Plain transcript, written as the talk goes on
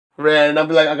Ran, and I'll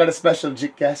be like, I got a special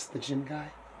guest, the gym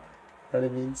guy. You know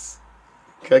what I mean?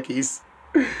 Cookies.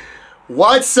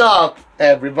 What's up,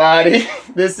 everybody?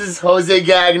 This is Jose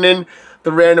Gagnon,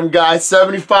 the random guy,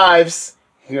 75s,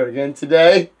 here again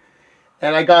today.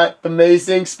 And I got the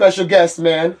amazing special guest,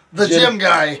 man. The gym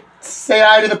guy. Say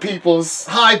hi to the peoples.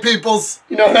 Hi, peoples.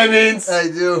 You know what I mean? I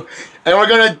do. And we're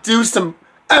going to do some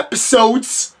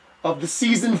episodes of the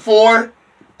season 4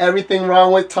 Everything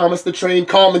Wrong with Thomas the Train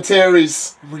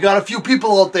commentaries. We got a few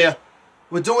people out there.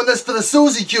 We're doing this for the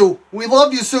Susie Q. We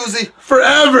love you, Susie.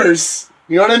 Forevers.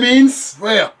 You know what I mean?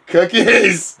 Where?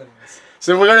 Cookies.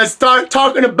 So we're going to start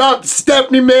talking about the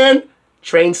Stepney Man.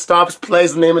 Train Stops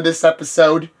Plays, the name of this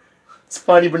episode. It's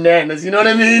funny bananas, you know what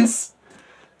I mean?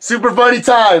 Super funny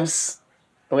times.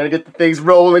 I'm going to get the things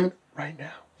rolling right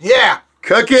now. Yeah.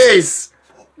 Cookies.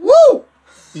 Woo.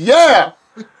 Yeah.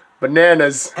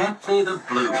 Bananas. Stepney the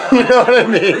Bluebird You know what I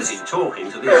mean? was busy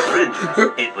talking to the other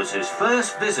engines. It was his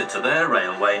first visit to their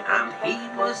railway and he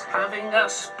was having a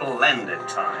splendid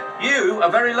time. You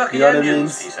are very lucky You know what I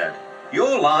engines, mean? he said.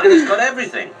 Your line has got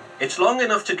everything. It's long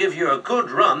enough to give you a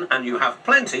good run and you have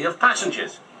plenty of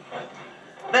passengers.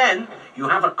 Then you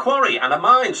have a quarry and a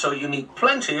mine, so you need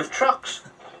plenty of trucks.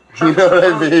 You know what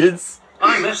I mean?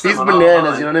 I miss them These on our bananas,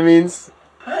 line. you know what I mean?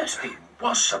 Percy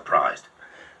was surprised.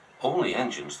 All the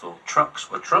engines thought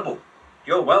trucks were trouble.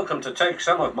 You're welcome to take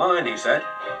some of mine, he said.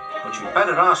 But you'd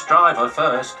better ask driver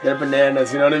first. They're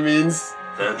bananas, you know what I mean?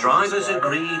 The drivers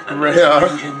agreed and Right the on.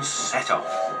 engines set off.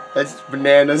 That's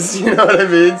bananas, you know what I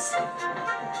mean?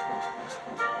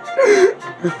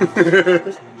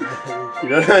 You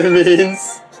know what I mean?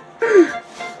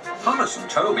 Thomas and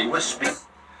Toby were speaking.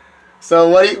 So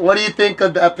what do you think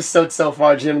of the episode so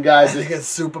far, Jim, I guys? think it's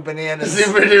super bananas.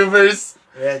 Super dupers.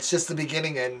 Yeah, it's just the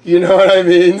beginning and You know what I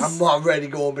mean? I'm not ready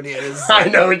going bananas. I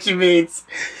know what you mean.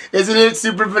 Isn't it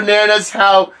super bananas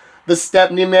how the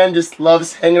Stepney Man just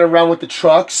loves hanging around with the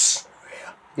trucks?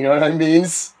 You know what I mean?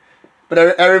 But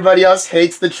everybody else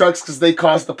hates the trucks because they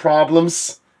cause the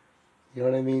problems. You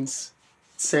know what I mean?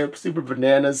 Super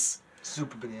bananas.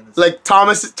 Super bananas. Like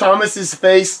Thomas's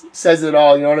face says it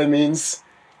all. You know what I mean?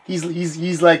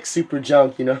 He's like super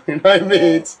junk. You know what I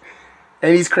mean?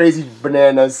 And he's crazy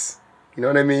bananas. You know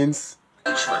what I mean?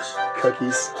 Speechless.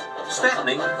 Cookies.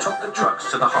 Stepney took the trucks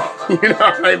to the harbour. You know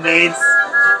what I mean?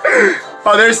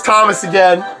 Oh, there's Thomas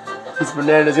again. He's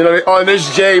bananas. You know what I mean? Oh, and there's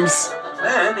James.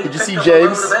 Then he Did you picked see up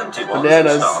James? a load of empty ones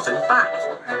Bananas. and started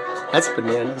back. That's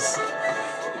bananas.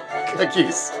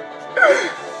 Cookies.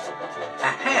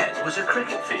 Ahead was a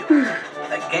cricket field.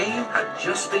 The game had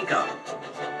just begun.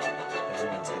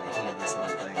 Everyone's gonna hear this whole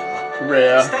thing, huh?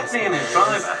 Yeah. Stepney and his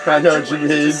driver I had know to what you wait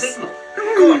to mean. signal.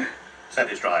 Good, said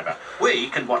his driver. We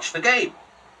can watch the game.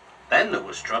 Then there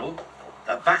was trouble.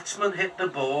 The batsman hit the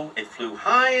ball. It flew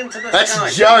high into the That's sky.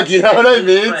 junk, you know what I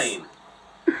mean? Train.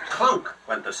 Clunk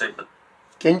went the signal.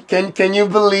 Can you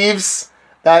believe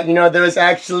that there was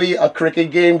actually a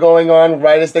cricket game going on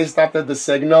right as they stopped at the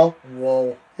signal?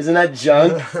 Whoa. Isn't that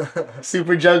junk?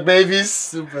 Super junk babies.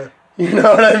 Super. You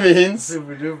know what I mean?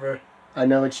 Super duper. I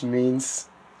know what you means.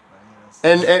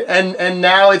 And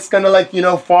now it's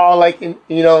gonna fall like in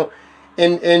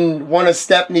one of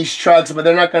Stepney's trucks, but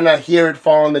they're not gonna hear it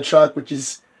fall in the truck, which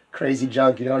is crazy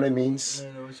junk. You know what I mean? I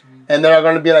know what you mean. And they're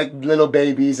gonna be like little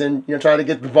babies and try to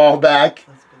get the ball back.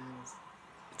 That's bananas.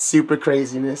 It's super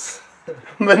craziness.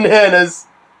 Bananas.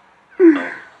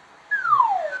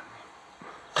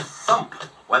 Thump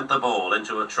went the ball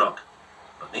into a truck,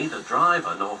 but neither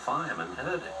driver nor fireman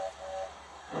heard it.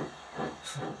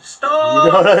 Stop!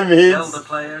 You know what I mean? Yelled the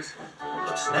players,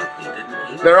 but Stepney didn't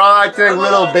hear. They're all acting like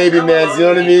little baby mans. You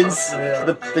know what I mean? Yeah.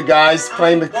 The guys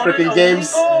playing the cricket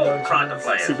games. Cried the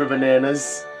players. Super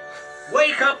bananas.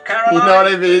 Wake up, Caroline! You know what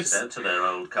I mean? They said to their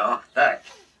old car. There.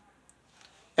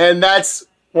 And that's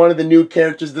one of the new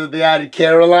characters that they added,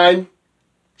 Caroline.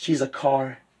 She's a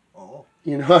car. Oh.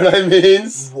 You know what I mean?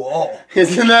 Whoa.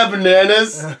 Isn't that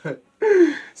bananas?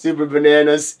 Super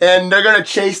bananas. And they're gonna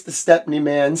chase the Stepney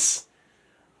Mans.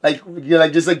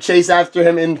 Just chase after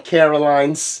him in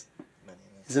Caroline's.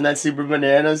 Isn't that super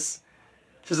bananas?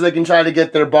 Just so they can try to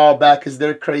get their ball back because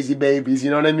they're crazy babies.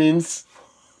 You know what I mean?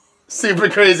 Super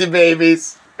crazy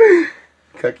babies.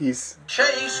 Cookies.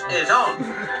 Chase is on.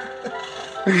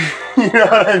 You know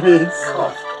what I mean?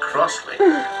 Coughed crossly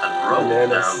and rolled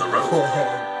Bananas. down the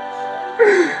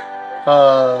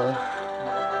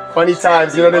road. Funny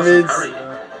times, you know what I mean? Hurrying.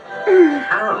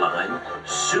 Caroline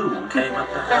soon came up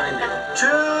behind him.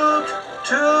 Toot!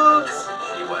 Toot!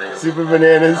 She wailed. Super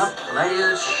bananas. The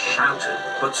players shouted,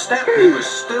 but Stepney was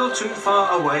still too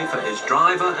far away for his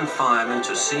driver and firemen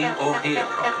to see or hear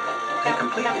properly. They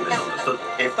completely misunderstood.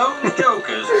 If those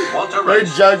jokers the They're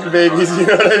race. junk babies, you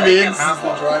know what I They mean? can have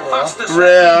one. Driver, huh? Fastest He's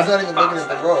Yeah. not even looking at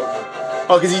the road.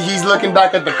 Oh, because he's looking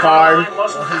back at the car. Caroline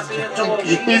wasn't happy at all.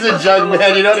 He's a junk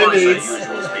man, you know what I mean? Twice her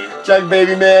usual speed. Junk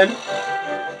baby man.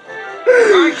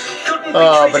 I shouldn't be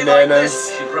Oh, treated like bananas.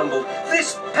 this, she grumbled.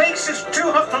 This pace is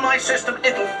too hot for my system.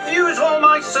 It'll fuse all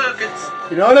my circuits.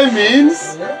 You know what I mean?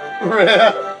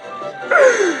 Yeah.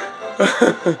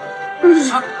 Suddenly,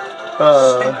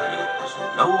 Stephanie was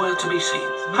nowhere to be seen.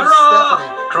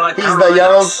 Hurrah! cried He's Caroline. the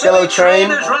yellow Silly train.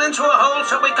 has run into a hole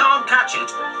so we can't catch it.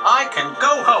 I can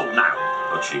go home now.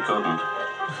 But she couldn't.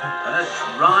 Her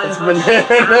driver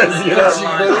Bananas, you know.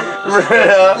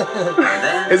 and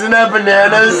then Isn't that on the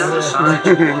other bananas? side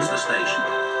towards the station.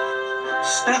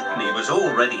 Stephanie was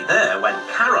already there when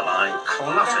Caroline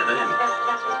cluttered in.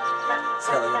 It's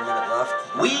got like a minute left.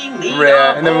 We need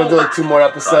Yeah, our and then we'll do like 2 more ball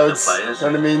back, episodes. cried the players, You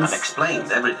know what I mean? and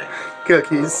explained everything.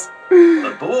 Cookies.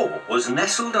 The ball was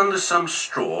nestled under some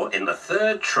straw in the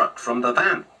third truck from the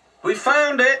van. We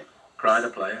found it, cried a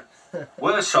player.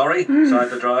 We're sorry, sighed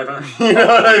the driver. You know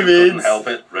what I Couldn't mean? help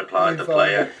it, replied the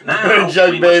player. Now,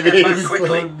 Jug we must get baby. back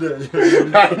quickly,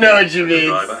 I know what you the mean.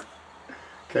 driver.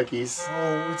 Cookies.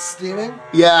 Oh, it's steaming?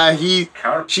 Yeah,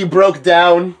 she broke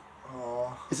down.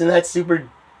 Oh. Isn't that super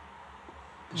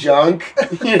junk?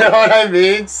 You know what I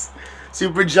mean?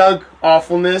 Super junk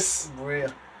awfulness.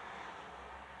 Real.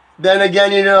 Then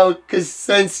again, you know, because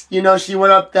since, you know, she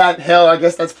went up that hill, I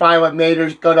guess that's probably what made her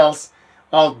gut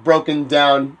all broken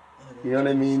down. You know what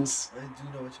I mean? I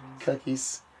do know what you mean.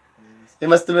 Cookies. It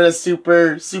must have been a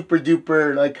super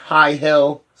duper, like, high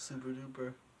hill. Super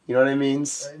duper. You know what I mean?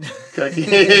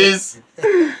 Cookies.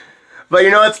 But you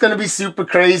know what's going to be super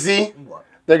crazy? What?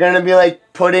 They're going to be,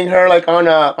 like, putting her, like, on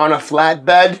a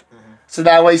flatbed. So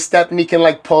that way Stephanie can,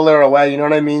 like, pull her away. You know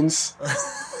what I mean?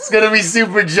 It's going to be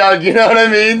super junk. You know what I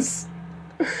mean?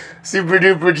 Super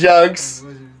duper junks.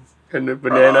 And the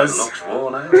bananas. Looks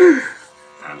worn out.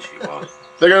 And she was.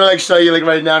 They're going to, like, show you, like,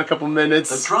 right now in a couple The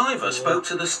minutes. driver spoke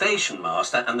to the station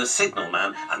master and the signal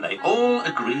man, and they all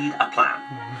agreed a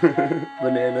plan.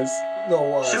 Bananas.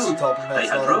 No, Soon, top of they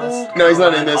had that. rolled. No, he's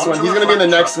not in this one. He's going to be in the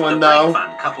next one, though.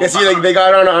 Yeah, see, like, they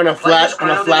got her on a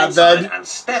flatbed. And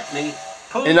Stephanie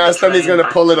pulled And now the Stephanie's train gonna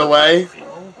back pull it to the away.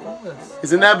 battlefield.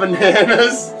 Isn't that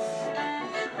bananas?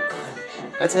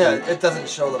 That's Yeah, it doesn't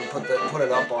show them put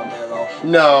it up on there though.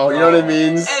 No, you know what it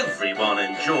means? Everyone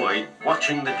enjoyed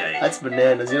watching the game. That's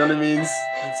bananas, you know what it means?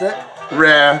 That's it.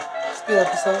 Rare. It's a good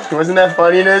episode. Wasn't that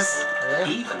funniness? Yeah.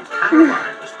 Even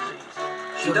Caroline was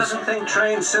pleased. She doesn't think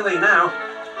trains silly now.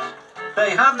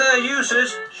 They have their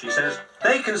uses, she says.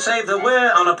 They can save the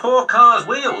wear on a poor car's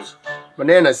wheels.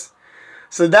 Bananas.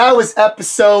 So that was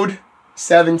episode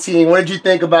 17. What did you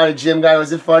think about it, Jim Guy?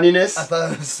 Was it funniness? I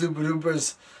thought it was super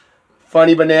dupers.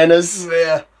 Funny bananas?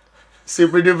 Yeah.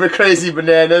 Super duper crazy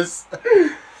bananas.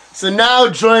 So now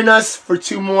join us for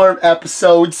 2 more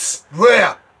episodes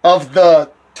Yeah. of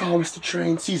the Thomas the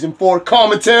Train Season 4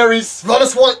 commentaries. Let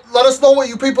us know what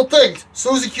you people think.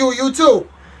 Susie Q, you too.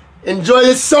 Enjoy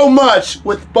this so much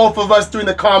with both of us doing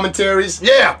the commentaries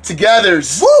Yeah. together.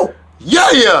 Woo!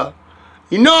 Yeah!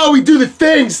 You know how we do the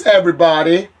things,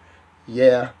 everybody.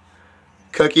 Yeah.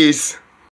 Cookies.